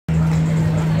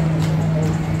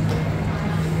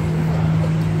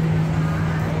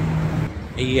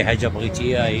اي حاجه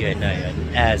بغيتيها هي هنايا،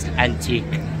 الناس الانتيك،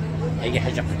 اي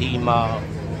حاجه قديمه،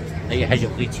 اي حاجه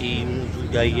بغيتي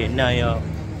موجوده هي هنايا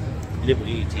اللي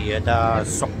بغيتي. هذا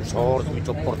السوق مشهور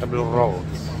سميتو بورتابل رود.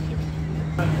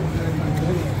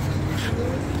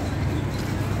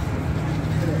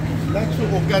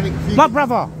 My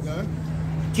brother,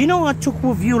 do you know I took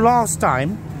with you last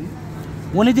time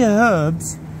one of the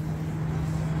herbs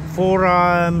for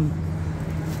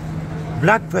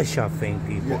blood pressure thing,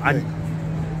 people,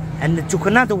 and they took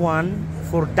another one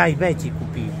for diabetic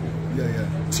people.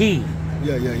 Tea.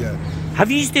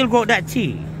 Have you still got that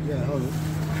tea? Yeah, hold on.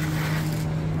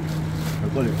 I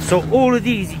got it. So all of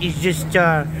these is just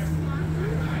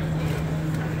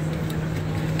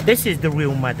this is the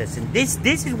real medicine.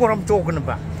 This is what I'm talking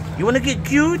about. You want to get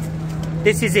cured?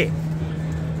 This is it.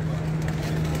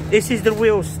 This is the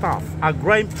real stuff. Our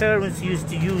grandparents used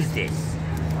to use this.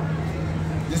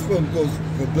 This one goes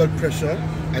for blood pressure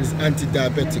and it's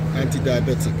anti-diabetic.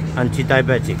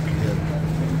 Anti-diabetic. Yeah.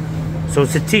 So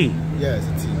it's a tea. Yeah, it's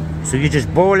a tea. So you just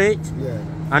boil it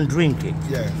and drink it.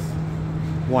 Yes.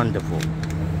 Wonderful.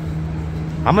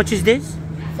 How much is this?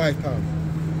 £5.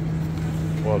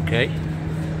 Okay.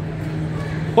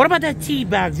 What about that tea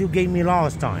bags you gave me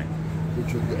last time?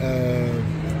 Which one?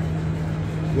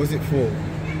 What's it for?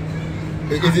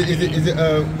 Is it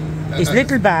It's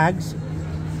little bags.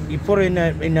 You put in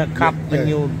a cup and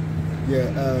you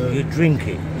drink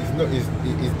it. It's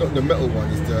not the metal one.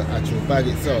 It's the actual bag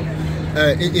itself.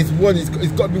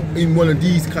 It's got to be in one of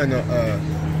these kind of.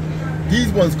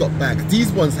 These ones got bags.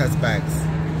 These ones has bags.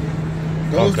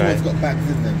 Those ones got bags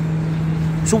in them.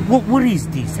 So what is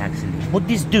this actually? What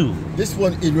this do? This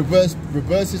one it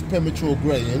reverses premature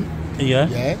graying. Yeah.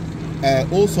 Yeah.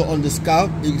 Also on the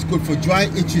scalp, it's good for dry,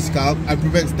 itchy scalp and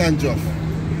prevents dandruff.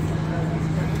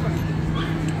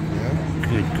 Yeah.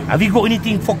 Good. Have you got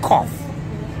anything for cough?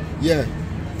 Yeah.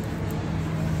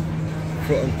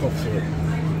 Throat and cough syrup.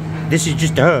 This is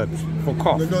just herbs for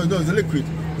cough. No, it's a liquid.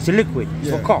 It's a liquid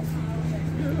for cough.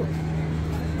 Yeah, look.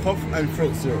 Cough and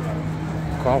throat syrup.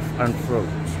 Cough and throat.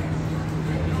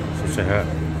 So it's a herb.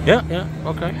 Yeah.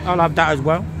 Okay. I'll have that as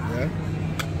well. Yeah.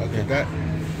 Okay, that.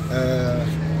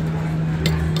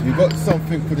 You got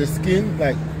something for the skin,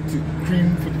 like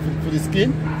cream for the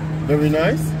skin. Very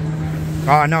nice.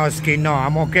 Oh no, skin. No,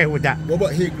 I'm okay with that. What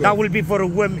about hair growth? That will be for the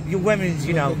women. You women's,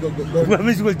 you know. Go.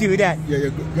 Women's will do that. Yeah.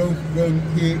 Go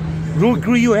here.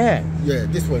 Regrow your hair. Yeah,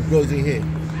 this one grows in here.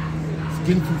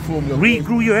 Skin food formula.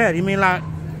 Regrow your hair. You mean like?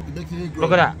 Make your hair grow.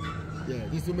 Look at that. Yeah,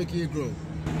 this will make your hair grow.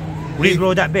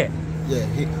 Regrow that bit. Yeah,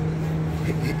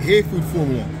 hair food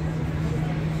formula.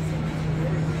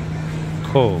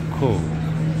 Cool.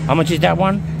 How much is that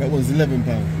one? That one's £11.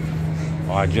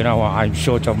 Oh, you know what? I'm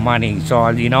short of money, so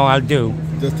I'll do.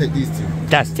 Just take these two.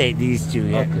 Just take these two,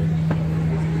 yeah. Okay.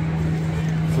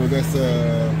 So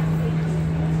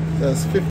that's 50.